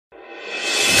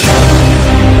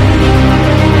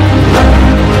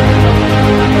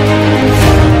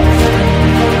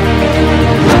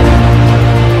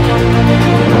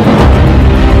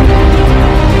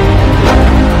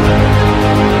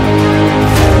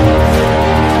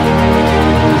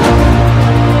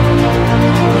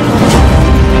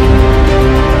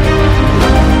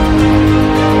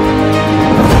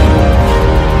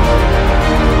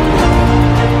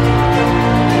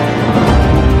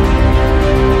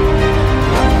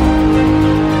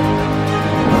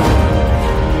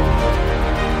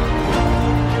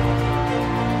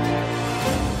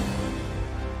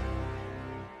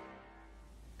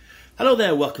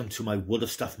Hello there, welcome to my world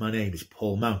of stuff. My name is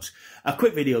Paul Mount. A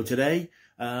quick video today.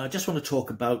 I just want to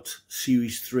talk about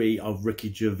series 3 of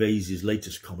Ricky Gervais's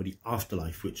latest comedy,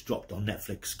 Afterlife, which dropped on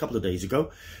Netflix a couple of days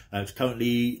ago. It's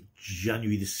currently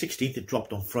January the 16th. It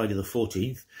dropped on Friday the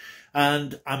 14th.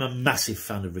 And I'm a massive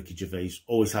fan of Ricky Gervais.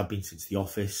 Always have been since The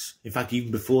Office. In fact, even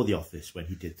before The Office, when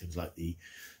he did things like I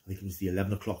think it was the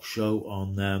 11 o'clock show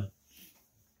on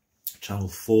Channel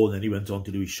 4. And then he went on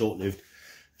to do his short-lived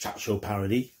chat show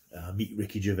parody, Meet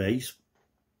Ricky Gervais,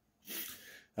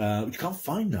 which you can't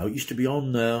find now. It used to be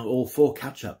on all 4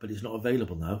 catch-up, but it's not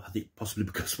available now. I think possibly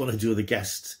because one or two of the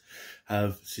guests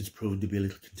have since proven to be a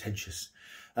little contentious.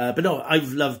 But no,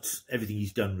 I've loved everything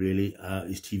he's done, really.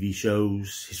 His TV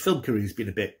shows, his film career has been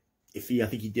a bit iffy. I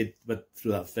think he went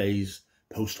through that phase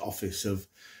post-Office of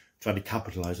trying to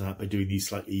capitalise on that by doing these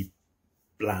slightly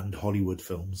bland Hollywood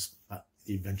films, like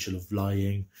The Invention of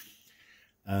Lying,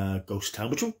 Ghost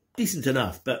Town, which were decent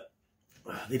enough, but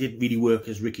they didn't really work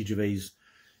as Ricky Gervais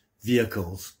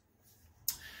vehicles.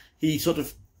 He sort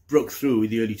of broke through in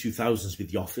the early 2000s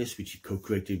with The Office, which he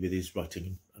co-created with his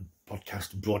writing and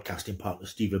podcast and broadcasting partner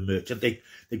Stephen Merchant.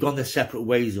 They've gone their separate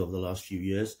ways over the last few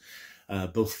years,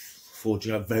 both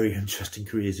forging out very interesting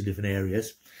careers in different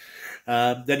areas.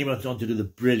 Then he went on to do the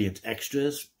brilliant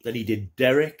Extras. Then he did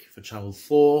Derek for Channel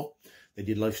 4. They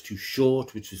did Life's Too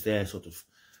Short, which was their sort of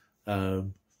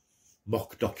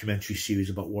mock documentary series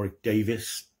about Warwick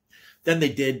Davis. Then they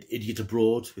did Idiot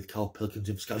Abroad with Carl Pilkins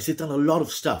and Sky. So they've done a lot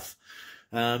of stuff.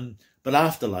 But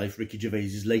Afterlife, Ricky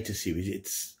Gervais's latest series,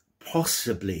 it's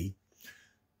possibly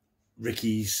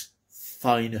Ricky's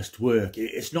finest work.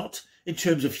 It's not, in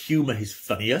terms of humour, his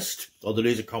funniest, although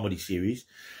there is a comedy series,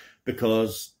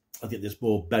 because I think there's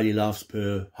more belly laughs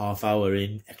per half hour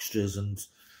in Extras and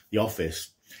The Office.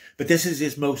 But this is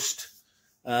his most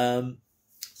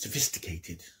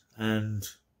sophisticated and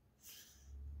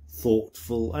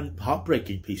thoughtful and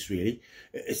heartbreaking piece, really.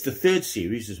 It's the 3rd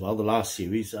series as well, the last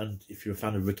series, and if you're a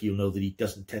fan of Ricky, you'll know that he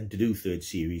doesn't tend to do 3rd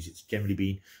series. It's generally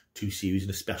been 2 series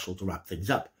and a special to wrap things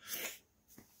up.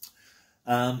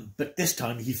 But this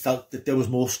time he felt that there was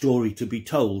more story to be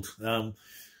told. The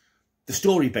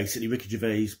story, basically, Ricky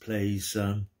Gervais plays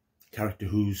a character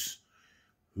who's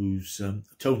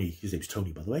Tony, his name's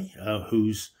Tony, by the way,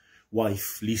 whose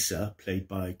wife, Lisa, played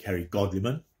by Kerry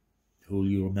Godliman, who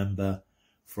you remember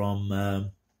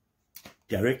from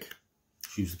Derek.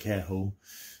 She was the care home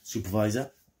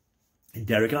supervisor in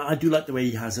Derek. And I do like the way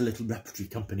he has a little repertory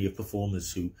company of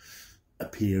performers who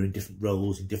appear in different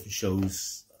roles in different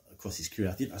shows across his career.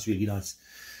 I think that's really nice.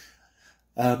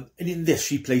 And in this,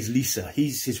 she plays Lisa.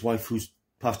 He's his wife who's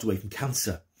passed away from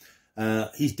cancer.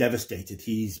 He's devastated.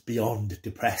 He's beyond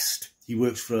depressed. He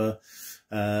works for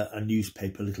a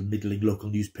newspaper, a little middling local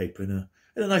newspaper in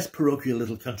a nice parochial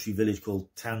little country village called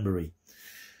Tanbury.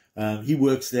 He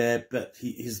works there, but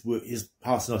his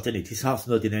heart's not in it. His heart's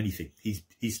not in anything.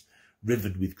 He's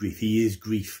riven with grief. He is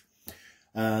grief.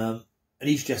 And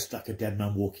he's just like a dead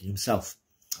man walking himself.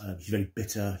 He's very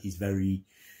bitter. He's very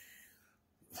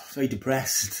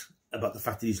depressed about the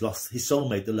fact that he's lost his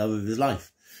soulmate, the love of his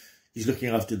life. He's looking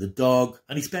after the dog,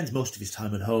 and he spends most of his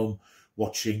time at home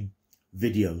watching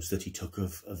videos that he took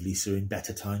of Lisa in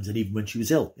better times and even when she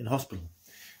was ill in hospital.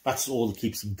 That's all that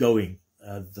keeps him going,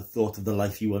 the thought of the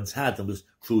life he once had and was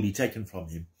cruelly taken from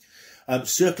him.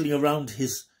 Circling around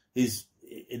his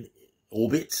in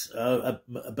orbit, a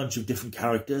bunch of different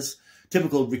characters,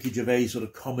 typical Ricky Gervais sort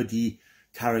of comedy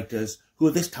characters, who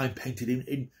are this time painted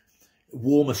in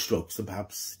warmer strokes than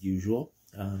perhaps usual.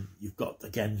 You've got,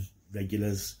 again,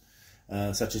 regulars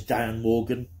such as Diane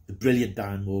Morgan, the brilliant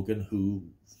Diane Morgan, who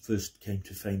first came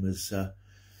to fame as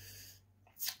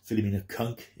Philomena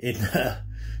Kunk in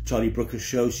Charlie Brooker's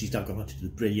show. She's now gone on to the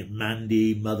brilliant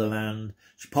Mandy, Motherland.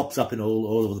 She pops up in all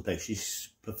over the place. She's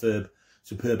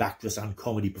superb actress and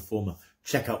comedy performer.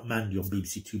 Check out Mandy on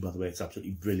BBC Two, by the way. It's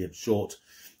absolutely brilliant. Short,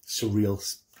 surreal,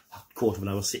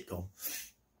 quarter-of-an-hour sitcom.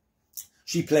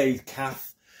 She played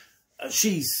Kath.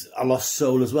 She's a lost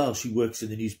soul as well. She works in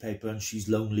the newspaper and she's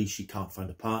lonely. She can't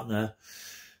find a partner.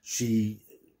 She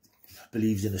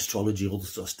believes in astrology, all the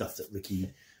sort of stuff that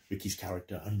Ricky's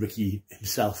character and Ricky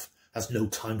himself has no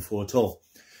time for at all.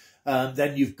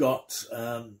 Then you've got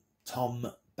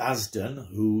Tom Basden,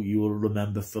 who you will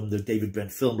remember from the David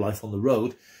Brent film Life on the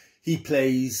Road. He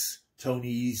plays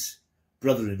Tony's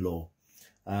brother-in-law,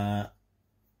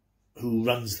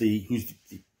 who's the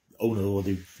owner or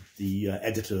the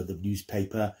editor of the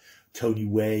newspaper. Tony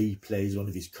Way plays one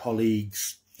of his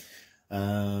colleagues.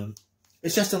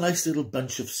 It's just a nice little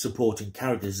bunch of supporting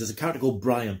characters. There's a character called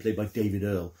Brian, played by David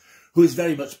Earl, who is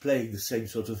very much playing the same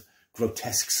sort of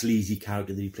grotesque, sleazy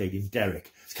character that he played in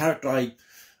Derek. It's a character I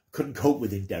couldn't cope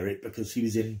with in Derek because he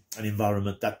was in an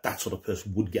environment that that sort of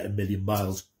person would get a million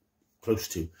miles close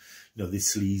to. You know,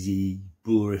 this sleazy,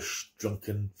 boorish,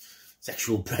 drunken,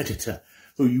 sexual predator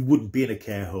who you wouldn't be in a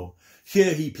care home.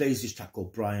 Here he plays this chap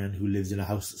called Brian who lives in a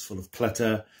house that's full of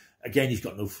clutter. Again, he's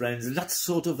got no friends. And that's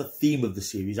sort of a theme of the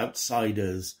series.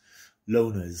 Outsiders,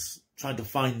 loners, trying to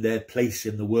find their place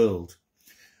in the world.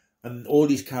 And all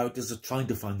these characters are trying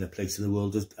to find their place in the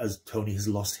world as Tony has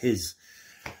lost his.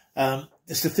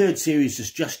 It's the third series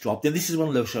just dropped. And this is one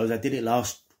of those shows. I did it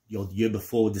last the year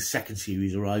before the second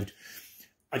series arrived.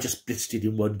 I just blitzed it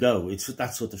in one go. It's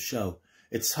that sort of show.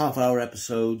 It's half-hour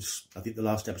episodes. I think the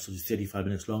last episode is 35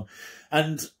 minutes long.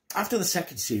 And after the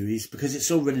second series, because it's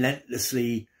so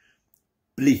relentlessly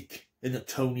bleak in that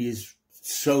Tony is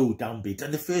so downbeat.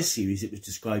 And the first series, it was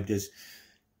described as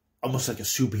almost like a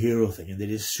superhero thing, and that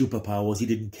his superpower was he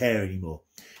didn't care anymore.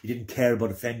 He didn't care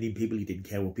about offending people. He didn't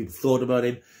care what people thought about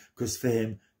him, because for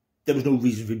him, there was no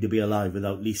reason for him to be alive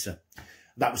without Lisa.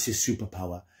 That was his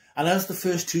superpower. And as the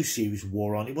first two series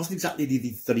wore on, it wasn't exactly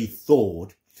that he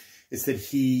thawed. It's that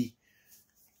he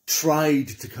tried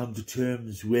to come to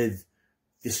terms with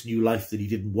this new life that he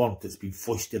didn't want, that's been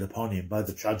foisted upon him by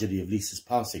the tragedy of Lisa's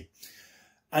passing.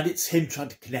 And it's him trying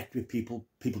to connect with people,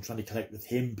 people trying to connect with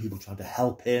him, people trying to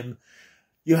help him.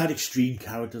 You had extreme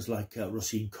characters like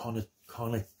Rosine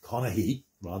Conaghy,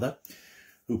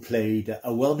 who played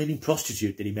a well-meaning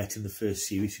prostitute that he met in the first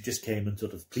series, who just came and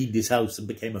sort of cleaned his house and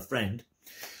became a friend.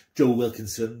 Joe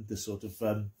Wilkinson, the sort of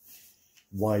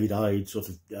wide-eyed sort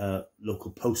of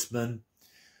local postman.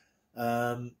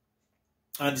 And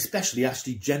especially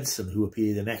Ashley Jensen, who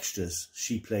appeared in Extras.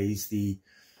 She plays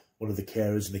one of the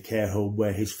carers in the care home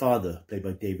where his father, played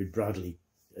by David Bradley,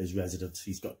 is resident.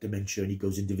 He's got dementia and he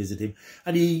goes in to visit him.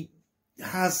 And he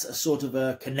has a sort of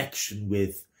a connection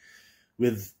with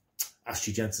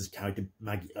Ashley Jensen's character,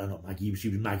 Maggie, not Maggie, she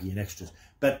was Maggie in Extras.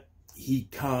 But he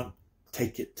can't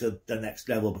take it to the next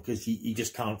level because he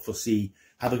just can't foresee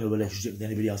having a relationship with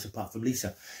anybody else apart from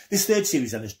Lisa. This third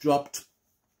series then is dropped.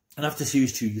 And after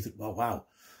series 2, you think, well, wow,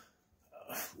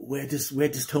 where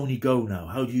does Tony go now?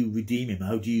 How do you redeem him?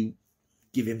 How do you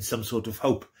give him some sort of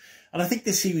hope? And I think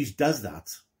this series does that,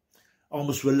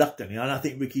 almost reluctantly. And I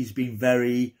think Ricky's been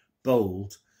very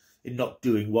bold in not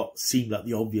doing what seemed like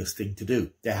the obvious thing to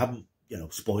do. They haven't,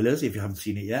 spoilers if you haven't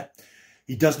seen it yet.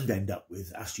 He doesn't end up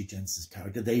with Ashley Jensen's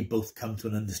character. They both come to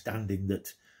an understanding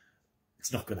that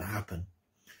it's not going to happen.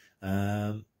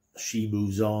 She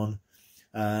moves on.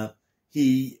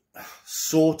 He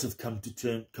sort of comes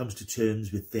to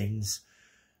terms with things,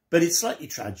 but it's slightly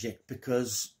tragic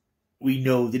because we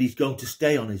know that he's going to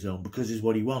stay on his own because it's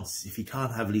what he wants. If he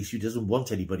can't have Lisa, he doesn't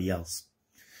want anybody else.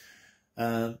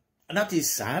 And that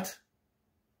is sad.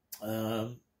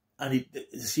 And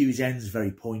the series ends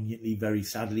very poignantly, very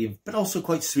sadly, but also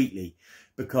quite sweetly,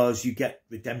 because you get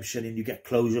redemption and you get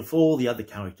closure for all the other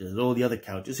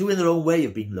characters who in their own way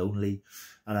have been lonely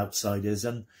and outsiders,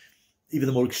 and even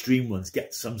the more extreme ones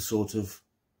get some sort of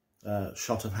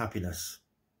shot of happiness.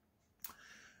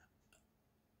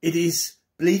 It is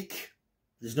bleak.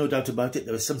 There's no doubt about it.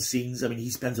 There are some scenes. I mean, he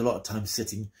spends a lot of time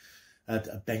sitting at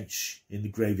a bench in the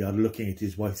graveyard looking at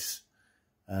his wife's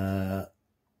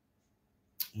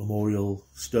memorial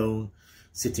stone,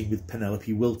 sitting with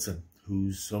Penelope Wilton,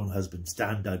 whose own husband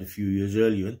Stan died a few years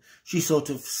earlier. And she sort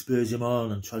of spurs him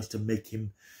on and tries to make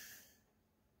him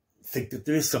think that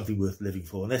there is something worth living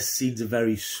for. And their scenes are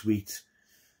very sweet,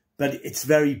 but it's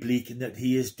very bleak in that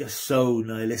he is just so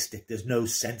nihilistic. There's no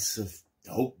sense of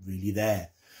hope really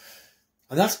there.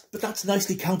 And that's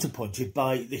nicely counterpointed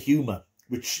by the humour,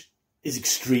 which is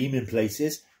extreme in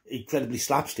places, incredibly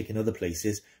slapstick in other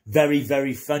places, very,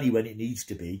 very funny when it needs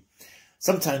to be.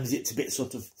 Sometimes it's a bit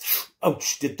sort of,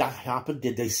 ouch, did that happen?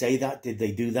 Did they say that? Did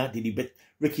they do that? Did he? But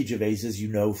Ricky Gervais, as you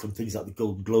know, from things like the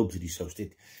Golden Globes that he's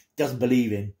hosted, doesn't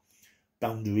believe in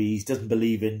boundaries, doesn't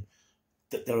believe in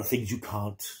that there are things you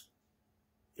can't,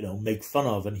 make fun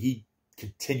of. And he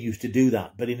continues to do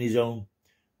that, but in his own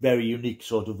very unique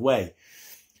sort of way.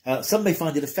 Some may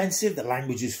find it offensive. The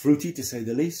language is fruity, to say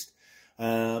the least.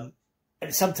 And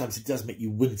sometimes it does make you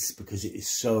wince because it is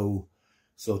so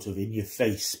sort of in your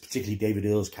face, particularly David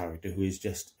Earl's character, who is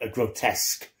just a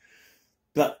grotesque.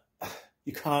 But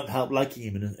you can't help liking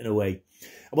him in a way.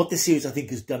 And what this series, I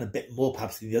think, has done a bit more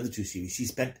perhaps than the other two series, he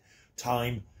spent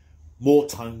more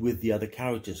time with the other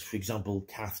characters. For example,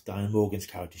 Kath, Diane Morgan's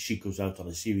character, she goes out on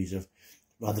a series of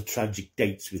rather tragic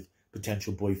dates with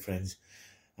potential boyfriends.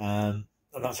 And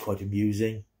that's quite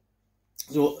amusing.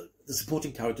 So the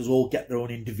supporting characters all get their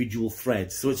own individual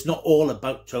threads. So it's not all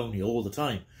about Tony all the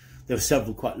time. There are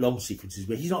several quite long sequences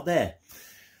where he's not there.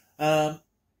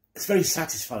 it's a very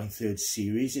satisfying third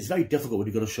series. It's very difficult when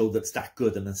you've got a show that's that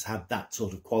good and has had that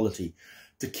sort of quality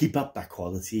to keep up that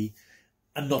quality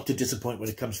and not to disappoint when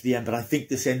it comes to the end. But I think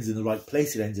this ends in the right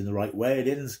place. It ends in the right way. It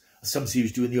ends, as some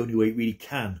series do, in the only way it really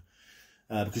can.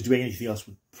 Because doing anything else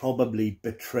would probably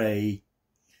betray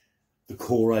the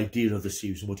core idea of the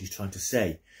series and what he's trying to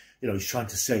say. You know, he's trying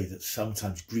to say that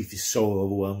sometimes grief is so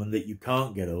overwhelming that you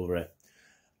can't get over it.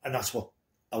 And that's what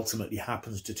ultimately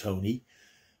happens to Tony,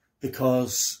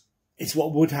 because it's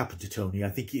what would happen to Tony. I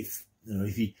think if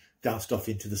he danced off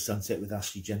into the sunset with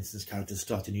Ashley Jensen's character,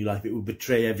 start a new life, it would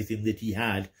betray everything that he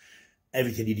had,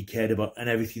 everything that he cared about, and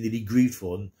everything that he grieved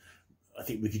for. And I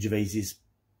think Ricky Gervais is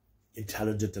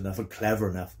intelligent enough and clever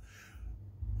enough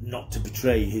not to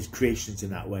betray his creations in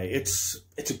that way. It's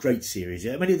a great series.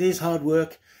 I mean, it is hard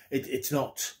work. It's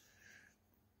not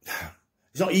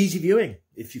easy viewing.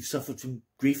 If you've suffered from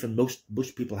grief, and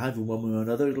most people have in one way or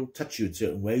another, it'll touch you in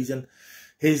certain ways. And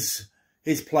his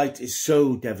plight is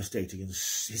so devastating, and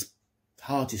his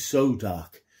heart is so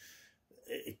dark.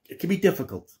 It can be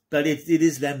difficult, but it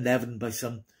is then leavened by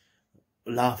some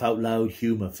laugh out loud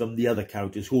humour from the other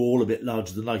characters who are all a bit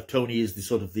larger than life. Tony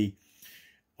is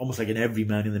almost like an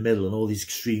everyman in the middle, and all these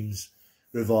extremes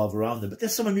revolve around him. But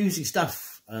there's some amusing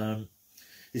stuff.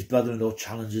 His brother-in-law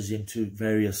challenges him to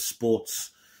various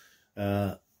sports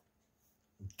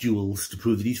duels to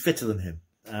prove that he's fitter than him.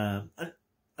 And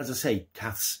as I say,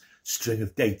 Kath's string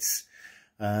of dates.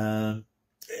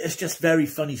 It's just very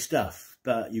funny stuff,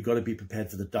 but you've got to be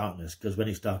prepared for the darkness, because when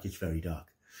it's dark, it's very dark.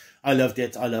 I loved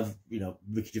it. I love,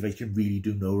 Ricky Gervais can really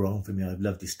do no wrong for me. I've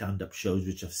loved his stand-up shows,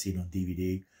 which I've seen on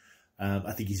DVD.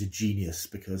 I think he's a genius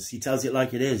because he tells it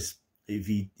like it is. If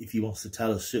he wants to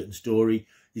tell a certain story,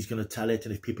 he's going to tell it.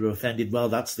 And if people are offended, well,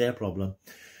 that's their problem.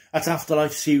 That's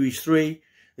Afterlife Series 3.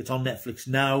 It's on Netflix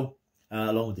now,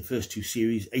 along with the first 2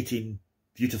 series. 18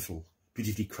 beautifully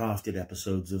crafted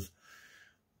episodes of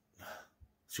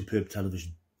superb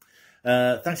television.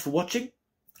 Thanks for watching.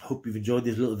 Hope you've enjoyed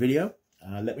this little video.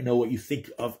 Let me know what you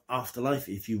think of Afterlife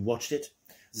if you've watched it.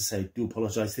 As I say, I do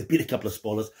apologise. There's been a couple of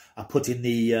spoilers. I put in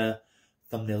the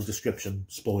thumbnail description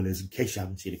spoilers in case you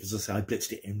haven't seen it, because as I say, I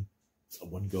blitzed it in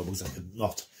one go because I could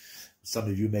not. Some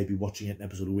of you may be watching it an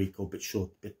episode a week or a bit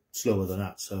short, a bit slower than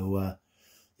that. So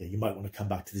yeah, you might want to come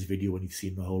back to this video when you've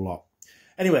seen the whole lot.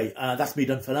 Anyway, that's me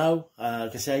done for now.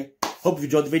 Like I say, hope you've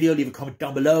enjoyed the video. Leave a comment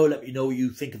down below. Let me know what you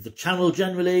think of the channel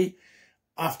generally,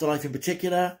 Afterlife in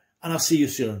particular, and I'll see you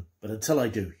soon. But until I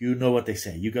do, you know what they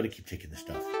say. You got to keep taking the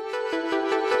stuff.